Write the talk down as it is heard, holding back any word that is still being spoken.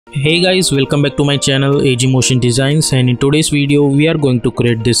Hey guys, welcome back to my channel AG Motion Designs, and in today's video we are going to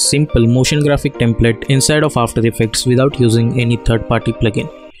create this simple motion graphic template inside of After Effects without using any third-party plugin.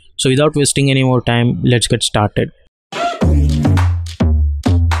 So without wasting any more time, let's get started.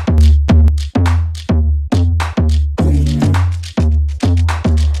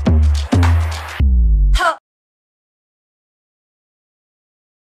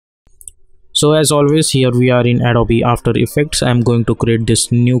 So as always, here we are in Adobe After Effects. I'm going to create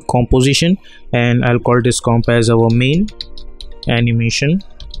this new composition and I'll call this comp as our main animation.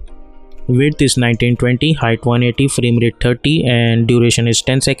 Width is 1920, height 180, frame rate 30, and duration is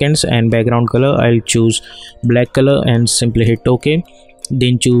 10 seconds. And background color, I'll choose black color and simply hit OK.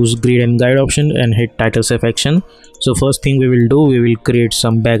 Then choose grid and guide option and hit title safe action. So first thing we will do, we will create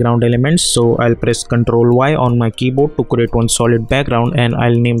some background elements. So I'll press Ctrl Y on my keyboard to create one solid background, and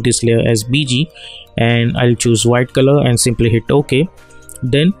I'll name this layer as BG, and I'll choose white color and simply hit OK.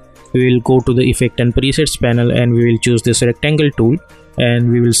 Then we will go to the effect and presets panel and we will choose this rectangle tool, and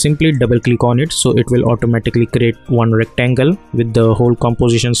we will simply double click on it, so it will automatically create one rectangle with the whole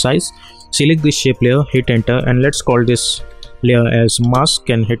composition size. Select this shape layer, hit enter, and let's call this layer as mask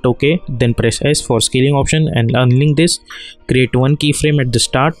and hit OK. Then press S for scaling option and unlink this. Create one keyframe at the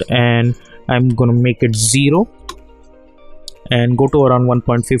start and I'm gonna make it 0 and go to around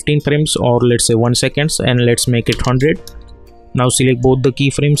 1.15 frames, or let's say 1 second, and let's make it 100. Now select both the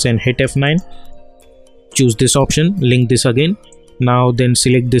keyframes and hit F9. Choose this option, link this again. Now then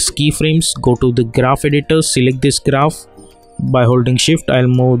select this keyframes, go to the graph editor, select this graph. By holding shift, I'll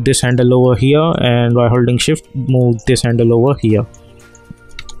move this handle over here, and by holding shift, move this handle over here.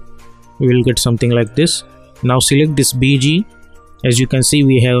 We will get something like this. Now select this BG. As you can see,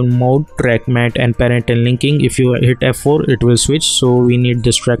 we have mode, track matte, and parent and linking. If you hit F4, it will switch, so we need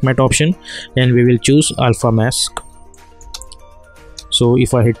this track matte option, and we will choose alpha mask. So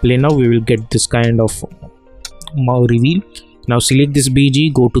if I hit play now, we will get this kind of reveal. Now select this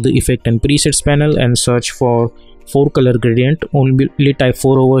BG, go to the effect and presets panel and search for 4 color gradient. Only type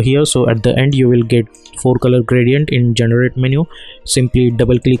 4 over here, so at the end you will get 4 color gradient in generate menu. Simply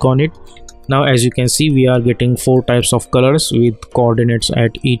double click on it. Now as you can see, we are getting 4 types of colors with coordinates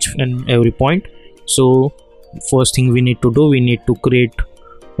at each and every point. So first thing we need to do, we need to create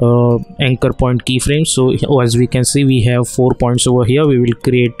anchor point keyframes. So as we can see, we have 4 points over here. We will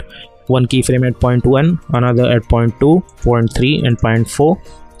create one keyframe at point 1, another at point 2, point 3, and point 4.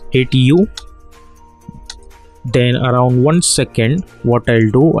 Hit U. Then around 1 second, what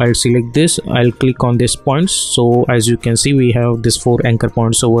I'll do, I'll select this, I'll click on this points. So as you can see, we have this 4 anchor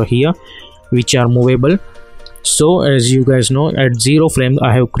points over here which are movable. So as you guys know, at 0 frame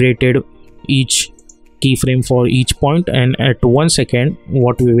I have created each keyframe for each point, and at 1 second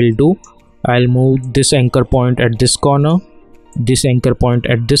what we will do, I'll move this anchor point at this corner, this anchor point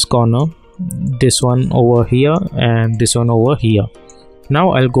at this corner, this one over here, and this one over here.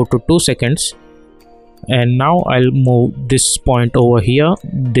 Now I'll go to 2 seconds, and now I'll move this point over here,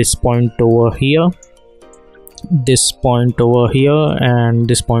 this point over here, this point over here, and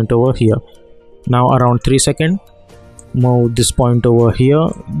this point over here. Now around 3 seconds, move this point over here,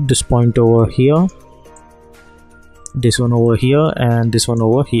 this point over here, this one over here, and this one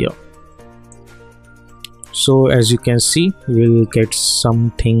over here. So as you can see, we'll get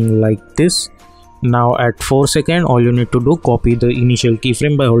something like this. Now at 4 seconds, all you need to do, copy the initial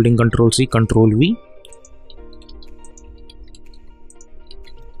keyframe by holding Ctrl C, Ctrl V.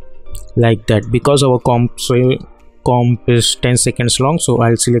 Like that. Because our comp is 10 seconds long, so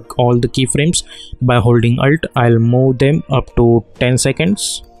I'll select all the keyframes. By holding Alt, I'll move them up to 10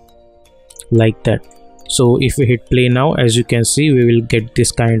 seconds like that. So if we hit play now, as you can see, we will get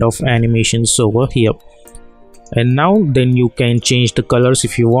this kind of animations over here. And now then you can change the colors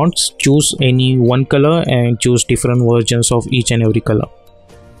if you want. Choose any one color and choose different versions of each and every color.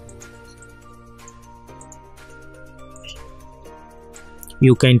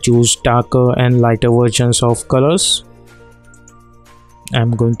 You can choose darker and lighter versions of colors.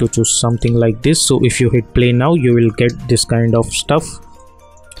 I'm going to choose something like this. So if you hit play now, you will get this kind of stuff.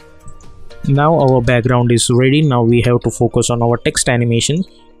 Now our background is ready. Now we have to focus on our text animation.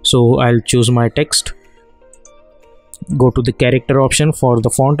 So I'll choose my text. Go to the character option. For the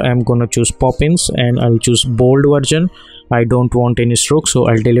font, I'm gonna choose Poppins and I'll choose bold version. I don't want any stroke, so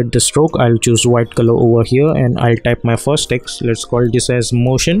I'll delete the stroke. I'll choose white color over here and I'll type my first text. Let's call this as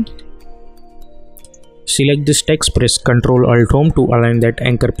motion. Select this text, press Ctrl Alt Home to align that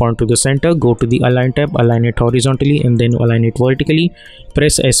anchor point to the center. Go to the align tab, align it horizontally and then align it vertically.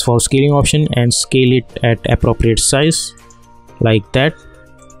 Press S for scaling option and scale it at appropriate size like that.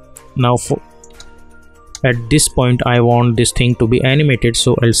 Now At this point I want this thing to be animated,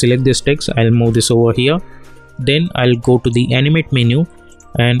 so I'll select this text, I'll move this over here, then I'll go to the animate menu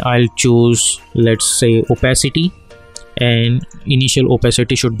and I'll choose, let's say, opacity, and initial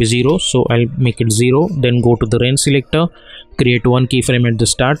opacity should be 0, so I'll make it 0. Then go to the range selector, create one keyframe at the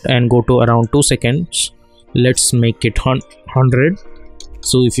start and go to around 2 seconds. Let's make it 100.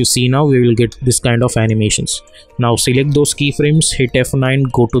 So if you see now, we will get this kind of animations. Now select those keyframes, hit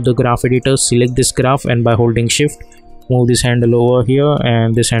F9, go to the graph editor, select this graph, and by holding shift move this handle over here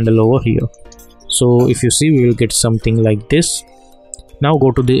and this handle over here. So if you see, we will get something like this. Now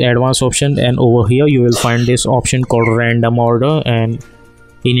go to the advanced option and over here you will find this option called random order, and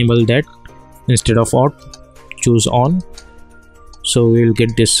enable that. Instead of odd, choose on. So we will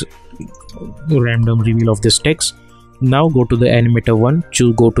get this random reveal of this text. Now go to the animator one,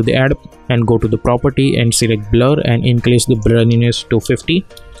 go to the add and go to the property and select blur and increase the blurriness to 50.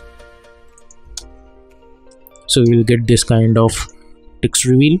 So we will get this kind of text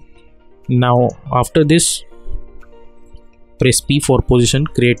reveal. Now after this, press P for position,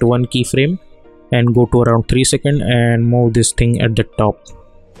 create one keyframe and go to around 3 seconds and move this thing at the top.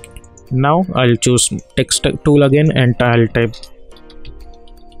 Now I'll choose text tool again and I'll type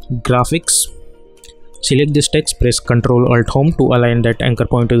graphics. Select this text, press Ctrl Alt Home to align that anchor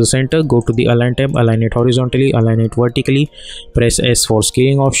point to the center. Go to the align tab, align it horizontally, align it vertically, press S for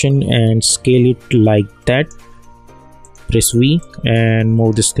scaling option and scale it like that. Press V and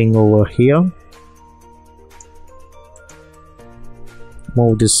move this thing over here.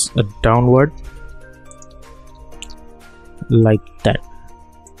 Move this downward like that.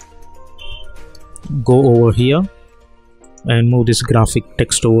 Go over here and move this graphic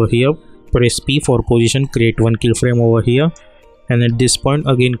text over here. Press P for position, create one keyframe over here, and at this point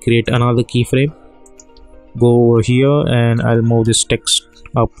again create another keyframe. Go over here and I'll move this text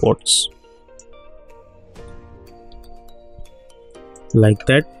upwards like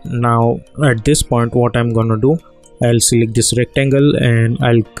that. Now at this point what I'm gonna do, I'll select this rectangle and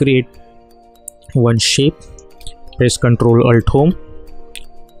I'll create one shape. Press Ctrl Alt Home,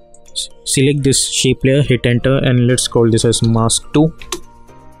 select this shape layer, hit enter and let's call this as mask 2.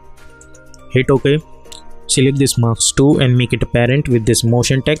 Hit OK. Select this mask 2 and make it apparent with this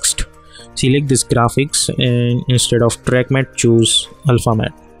motion text. Select this graphics and instead of track matte choose alpha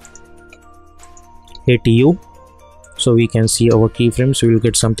matte. Hit U so we can see our keyframes. We will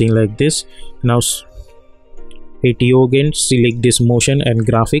get something like this. Now hit U again, select this motion and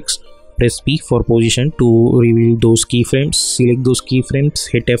graphics, press P for position to reveal those keyframes. Select those keyframes,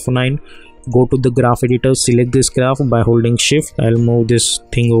 hit F9, go to the graph editor, select this graph. By holding shift I'll move this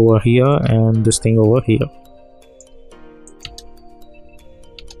thing over here and this thing over here.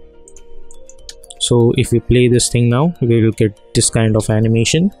 So if we play this thing now, we will get this kind of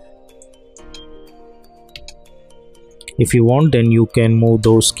animation. If you want, then you can move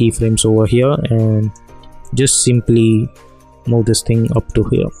those keyframes over here and just simply move this thing up to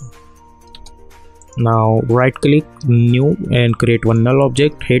here. Now right click new and create one null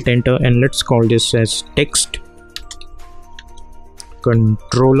object, hit enter and let's call this as text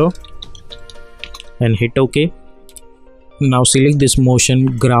controller and hit OK. Now select this motion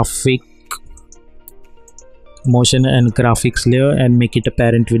and graphics layer and make it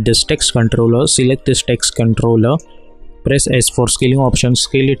apparent with this text controller. Select this text controller, press S for scaling option,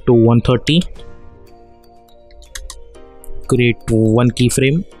 scale it to 130. Create one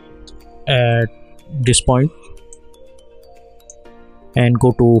keyframe at this point and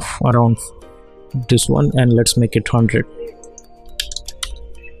go to around this one and let's make it 100.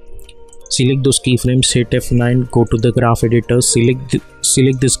 Select those keyframes, hit F9, go to the graph editor,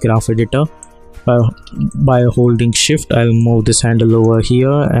 select this graph editor. By holding shift I'll move this handle over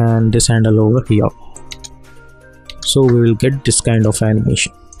here and this handle over here. So we will get this kind of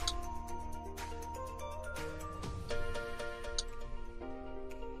animation.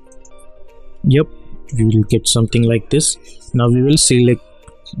 Yep, we will get something like this. Now we will select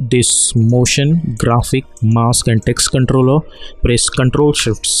this motion, graphic, mask and text controller. Press Ctrl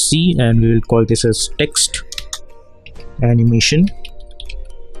Shift C and we will call this as text animation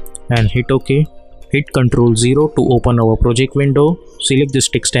and hit OK. Hit Ctrl 0 to open our project window. Select this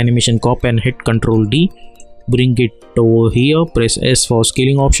text animation copy and hit Ctrl D. Bring it over here, press S for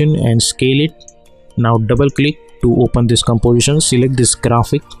scaling option and scale it. Now double click to open this composition. Select this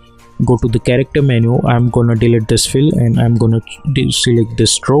graphic, go to the character menu. I'm gonna delete this fill and I'm gonna select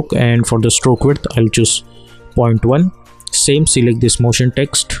this stroke, and for the stroke width I'll choose 0.1. Same, select this motion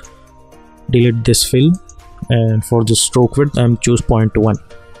text, delete this fill, and for the stroke width I'm choose 0.1.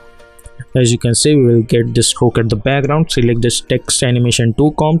 As you can see, we will get this hook at the background. Select this text animation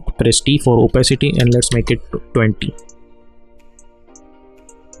 2 comp, press T for opacity, and let's make it 20.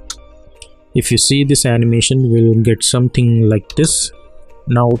 If you see, this animation will get something like this.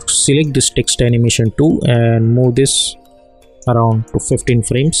 Now select this text animation 2 and move this around to 15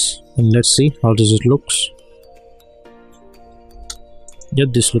 frames, and let's see how does it looks. Yeah,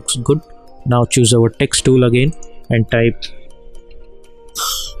 this looks good. Now choose our text tool again and type,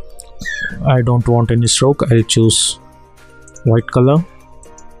 I don't want any stroke, I'll choose white color.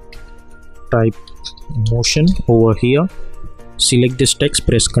 Type motion over here. Select this text,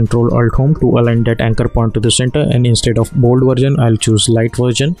 press Ctrl Alt Home to align that anchor point to the center, and instead of bold version I'll choose light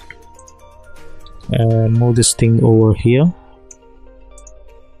version, and move this thing over here.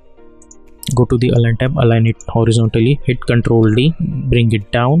 Go to the align tab, align it horizontally, hit Ctrl D, bring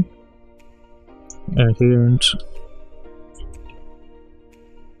it down, and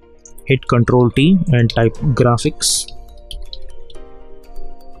hit Ctrl T and type graphics.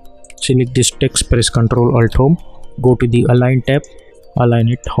 Select this text, press Ctrl Alt Home, go to the align tab, align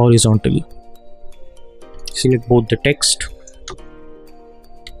it horizontally. Select both the text.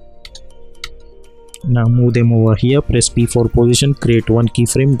 Now move them over here, press P for position, create one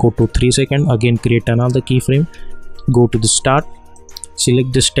keyframe, go to 3 seconds, again create another keyframe, go to the start,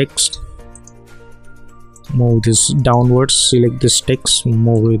 select this text, move this downwards, select this text,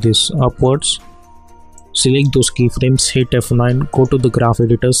 move this upwards, select those keyframes, hit F9, go to the graph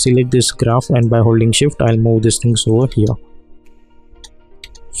editor, select this graph, and by holding shift I'll move these things over here.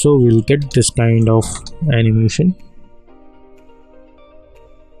 So we'll get this kind of animation.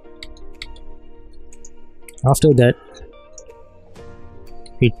 After that,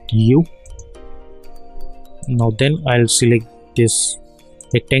 hit U. Now then I'll select this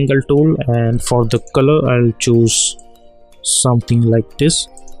rectangle tool, and for the color I'll choose something like this.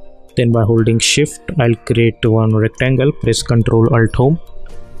 Then by holding shift I'll create one rectangle, press Ctrl Alt Home,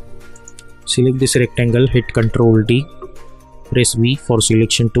 select this rectangle, hit Ctrl D, press V for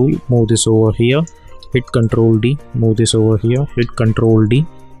selection tool, move this over here, hit Ctrl D, move this over here, hit Ctrl D,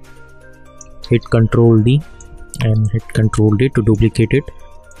 hit Ctrl D, and hit Ctrl D to duplicate it.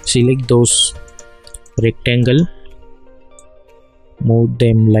 Select those rectangle, move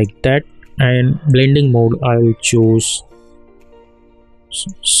them like that, and blending mode I'll choose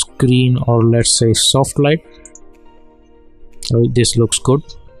screen, or let's say soft light. This looks good.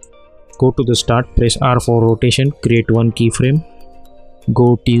 Go to the start, press R for rotation, create one keyframe,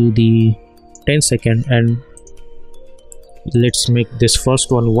 go to the 10 second, and let's make this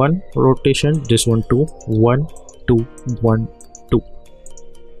first one 1 rotation, this one 2, 1 2 1 2.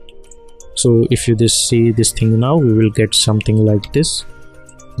 So if you just see this thing now, we will get something like this.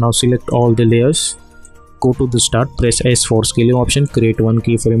 Now select all the layers, go to the start, press S for scaling option, create one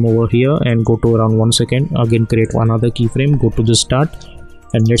keyframe over here and go to around 1 second, again create another keyframe, go to the start,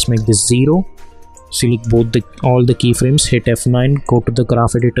 and let's make this 0. Select all the keyframes, hit F9, go to the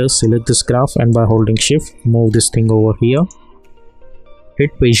graph editor, select this graph, and by holding shift move this thing over here,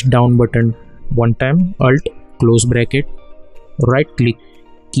 hit page down button one time, Alt, close bracket, right click,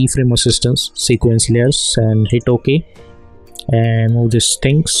 keyframe assistance, sequence layers, and hit OK, and move these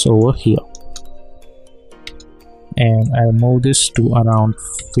things over here, and I'll move this to around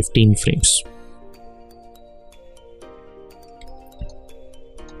 15 frames.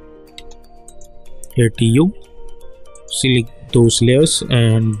 Hit U, select those layers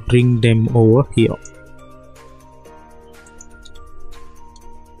and bring them over here.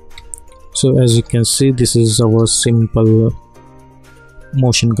 So as you can see, this is our simple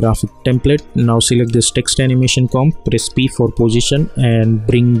motion graphic template. Now select this text animation comp, press P for position, and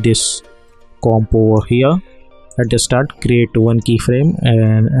bring this comp over here. At the start, create one keyframe,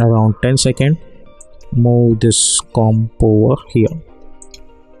 and around 10 seconds move this comp over here.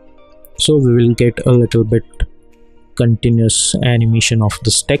 So we will get a little bit continuous animation of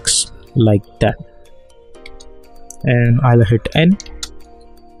this text like that, and I'll hit N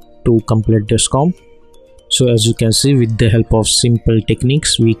to complete this comp. So as you can see, with the help of simple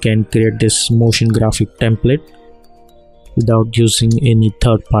techniques, we can create this motion graphic template without using any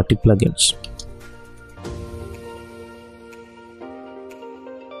third-party plugins.